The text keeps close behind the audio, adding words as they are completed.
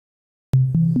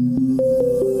So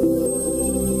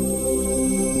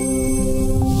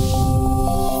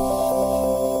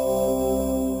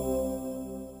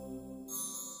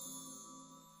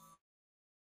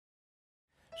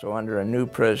under a new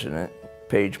president,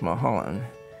 Page Mulholland,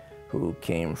 who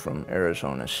came from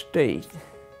Arizona State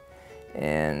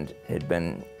and had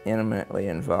been intimately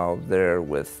involved there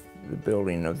with the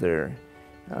building of their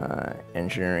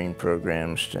engineering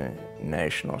programs to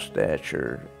national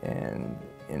stature and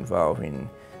involving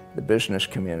the business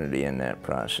community in that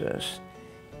process.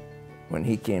 When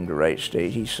he came to Wright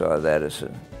State, he saw that as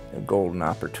a golden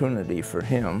opportunity for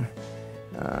him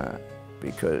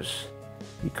because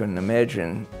he couldn't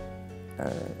imagine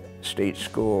a state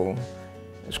school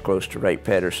as close to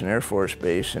Wright-Patterson Air Force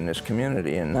Base in this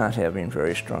community and not having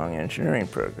very strong engineering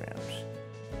programs.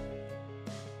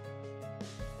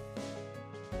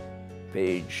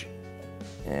 Page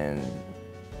and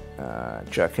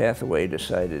Chuck Hathaway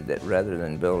decided that rather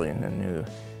than building a new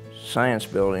science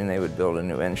building, they would build a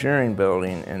new engineering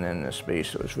building, and then the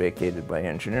space that was vacated by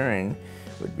engineering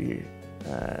would be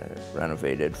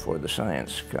renovated for the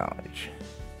science college.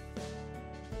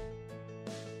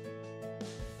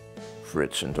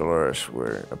 Fritz and Dolores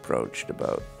were approached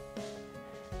about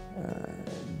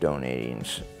donating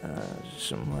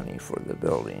some money for the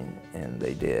building, and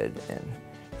they did, and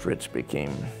Fritz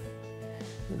became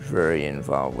very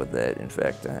involved with that. In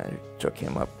fact, I took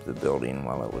him up the building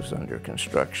while it was under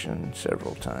construction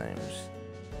several times.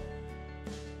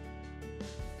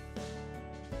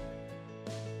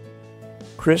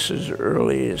 Chris's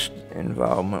earliest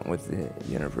involvement with the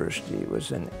university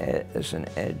was as an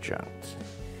adjunct.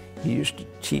 He used to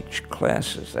teach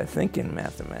classes, I think, in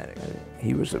mathematics.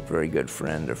 He was a very good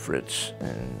friend of Fritz,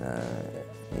 and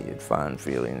he had fond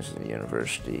feelings in the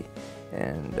university,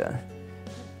 and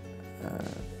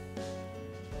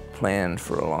planned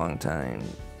for a long time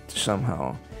to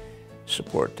somehow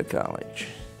support the college.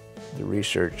 The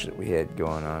research that we had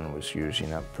going on was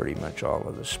using up pretty much all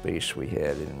of the space we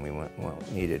had, and we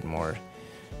needed more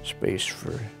space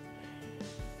for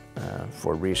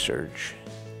research.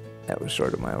 That was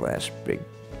sort of my last big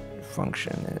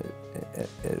function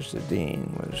as the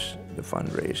dean, was the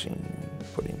fundraising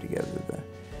and putting together the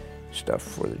stuff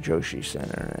for the Joshi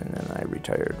Center, and then I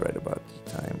retired right about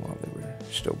the time while they were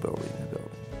still building the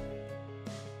building.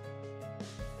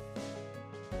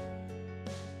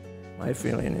 My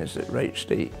feeling is that Wright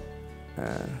State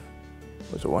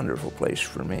was a wonderful place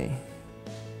for me,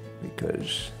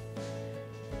 because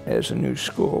as a new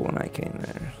school when I came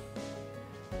there,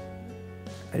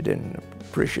 I didn't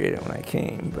appreciate it when I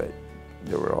came, but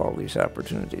there were all these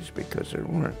opportunities because there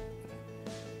weren't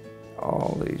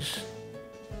all these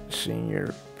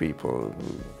senior people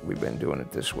who, we've been doing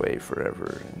it this way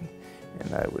forever,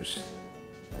 and I was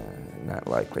not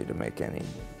likely to make any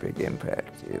big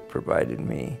impact. It provided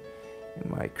me in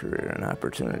my career an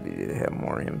opportunity to have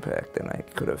more impact than I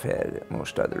could have had at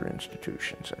most other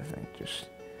institutions, I think. Just,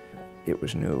 it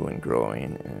was new and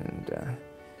growing, and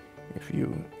if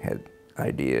you had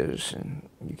ideas and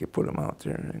you could put them out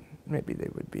there, and maybe they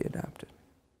would be adopted.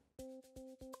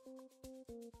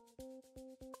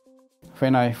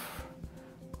 When I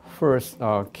first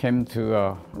came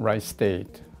to Wright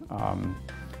State,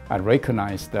 I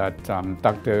recognized that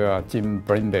Dr. Jim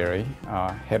Brandberry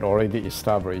had already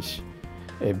established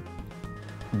a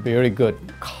very good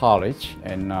college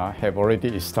and have already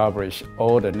established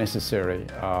all the necessary,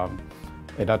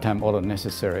 at that time, all the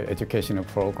necessary educational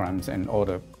programs, and all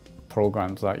the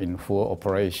programs are in full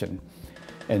operation.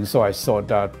 And so I thought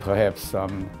that perhaps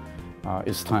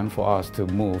it's time for us to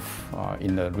move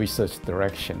in the research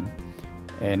direction.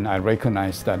 And I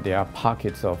recognize that there are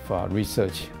pockets of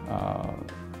research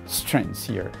strengths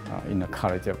here in the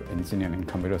College of Engineering and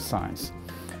Computer Science.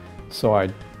 So I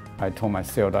told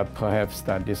myself that perhaps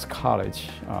that this college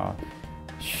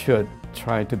should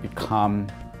try to become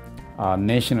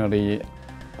nationally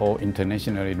or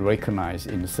internationally recognized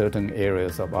in certain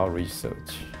areas of our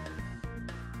research.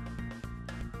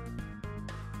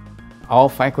 Our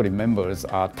faculty members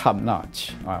are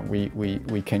top-notch.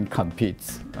 We can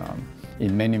compete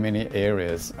in many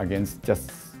areas against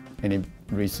just any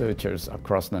researchers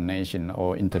across the nation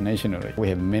or internationally. We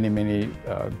have many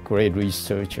great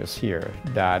researchers here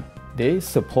that they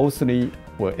supposedly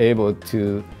were able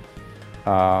to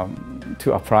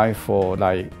apply for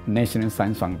like National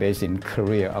Science Foundation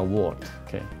Career Award.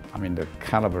 Okay, I mean the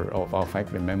caliber of our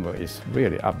faculty member is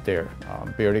really up there,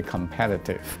 very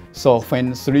competitive. So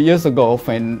when 3 years ago,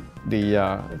 when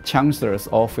the Chancellor's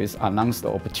office announced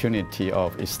the opportunity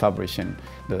of establishing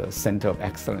the Center of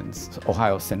Excellence,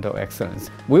 Ohio Center of Excellence,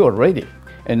 we were ready.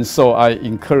 And so I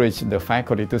encouraged the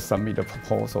faculty to submit the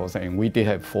proposals, and we did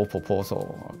have 4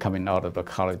 proposals coming out of the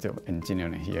College of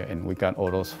Engineering here, and we got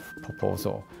all those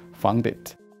proposals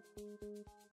funded.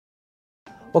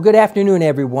 Well, good afternoon,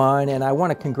 everyone, and I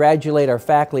want to congratulate our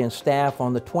faculty and staff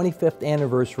on the 25th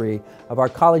anniversary of our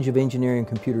College of Engineering and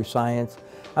Computer Science.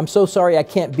 I'm so sorry I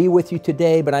can't be with you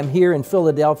today, but I'm here in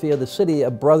Philadelphia, the city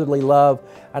of brotherly love,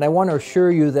 and I want to assure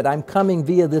you that I'm coming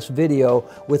via this video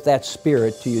with that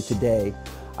spirit to you today.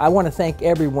 I want to thank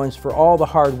everyone for all the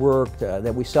hard work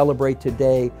that we celebrate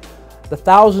today. The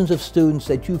thousands of students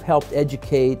that you've helped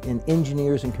educate in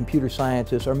engineers and computer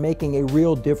scientists are making a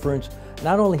real difference,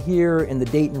 not only here in the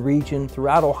Dayton region,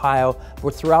 throughout Ohio,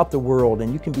 but throughout the world,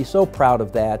 and you can be so proud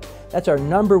of that. That's our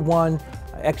 #1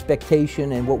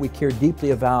 expectation, and what we care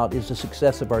deeply about is the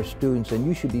success of our students, and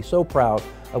you should be so proud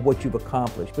of what you've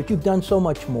accomplished. But you've done so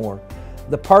much more.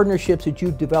 The partnerships that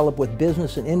you've developed with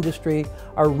business and industry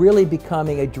are really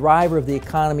becoming a driver of the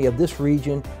economy of this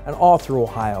region and all through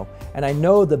Ohio. And I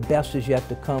know the best is yet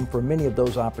to come for many of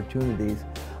those opportunities.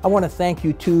 I want to thank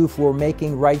you too for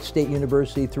making Wright State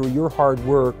University, through your hard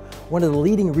work, one of the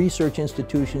leading research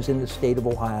institutions in the state of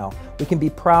Ohio. We can be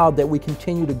proud that we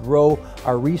continue to grow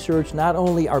our research, not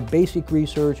only our basic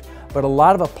research, but a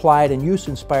lot of applied and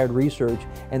use-inspired research,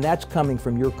 and that's coming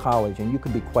from your college, and you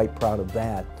can be quite proud of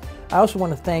that. I also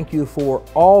want to thank you for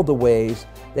all the ways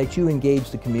that you engage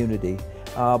the community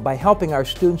by helping our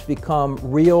students become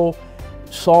real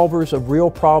solvers of real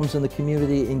problems in the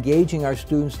community, engaging our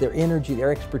students, their energy,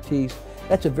 their expertise.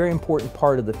 That's a very important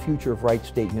part of the future of Wright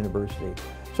State University.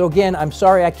 So again, I'm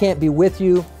sorry I can't be with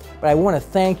you, but I want to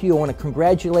thank you, I want to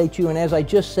congratulate you, and as I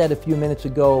just said a few minutes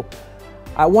ago,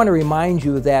 I want to remind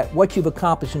you that what you've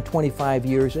accomplished in 25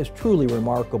 years is truly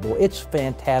remarkable. It's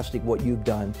fantastic what you've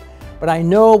done. But I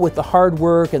know with the hard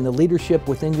work and the leadership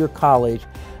within your college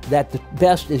that the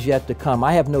best is yet to come.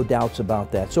 I have no doubts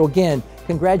about that. So again,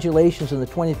 congratulations on the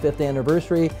 25th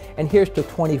anniversary, and here's to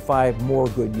 25 more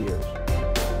good years.